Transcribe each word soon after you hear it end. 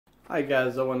Hi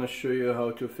guys, I want to show you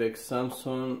how to fix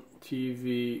Samsung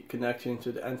TV connecting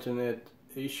to the internet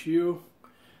issue.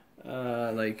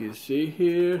 Like you see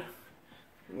here,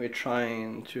 we're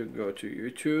trying to go to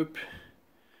YouTube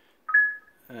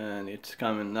and it's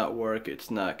coming not work, it's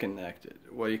not connected.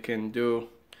 What you can do,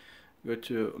 go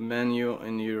to menu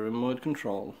in your remote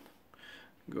control,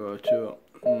 go to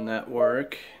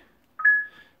network,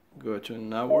 go to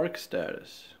network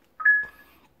status.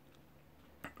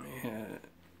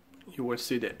 You will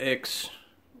see the X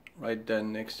right there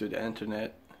next to the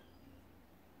internet.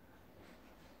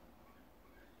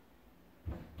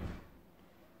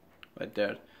 Right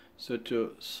there. So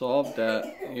to solve that,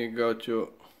 you go to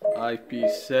IP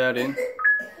setting,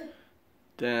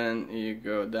 then you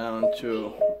go down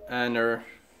to enter,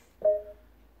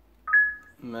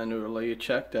 manually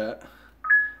check that,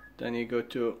 then you go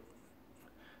to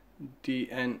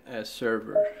DNS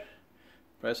server,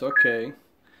 press OK.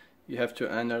 You have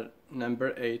to enter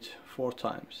number 8 4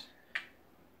 times.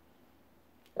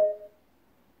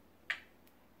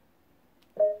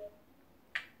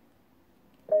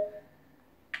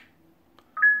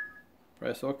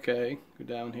 Press OK, go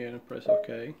down here and press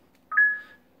OK.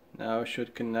 Now it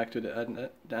should connect to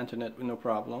the internet with no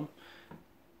problem.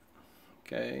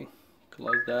 Okay,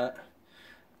 close that,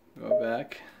 go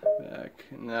back.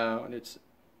 Now let's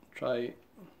try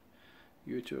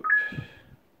YouTube.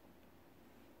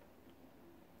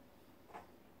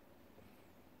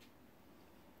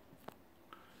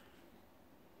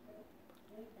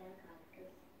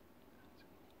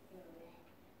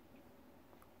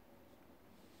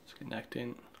 It's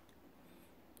connecting.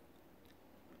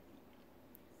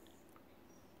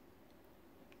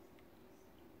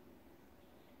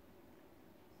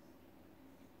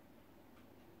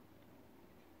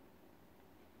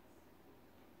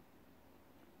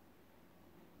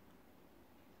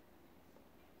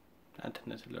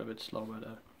 Internet's a little bit slow,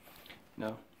 but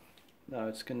no. Now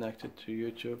it's connected to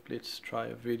YouTube. Let's try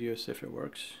a video, see if it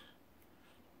works.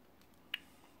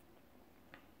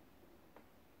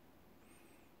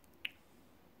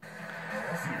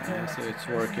 So it's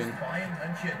working.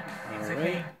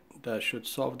 Alright, that should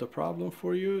solve the problem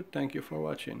for you. Thank you for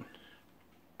watching.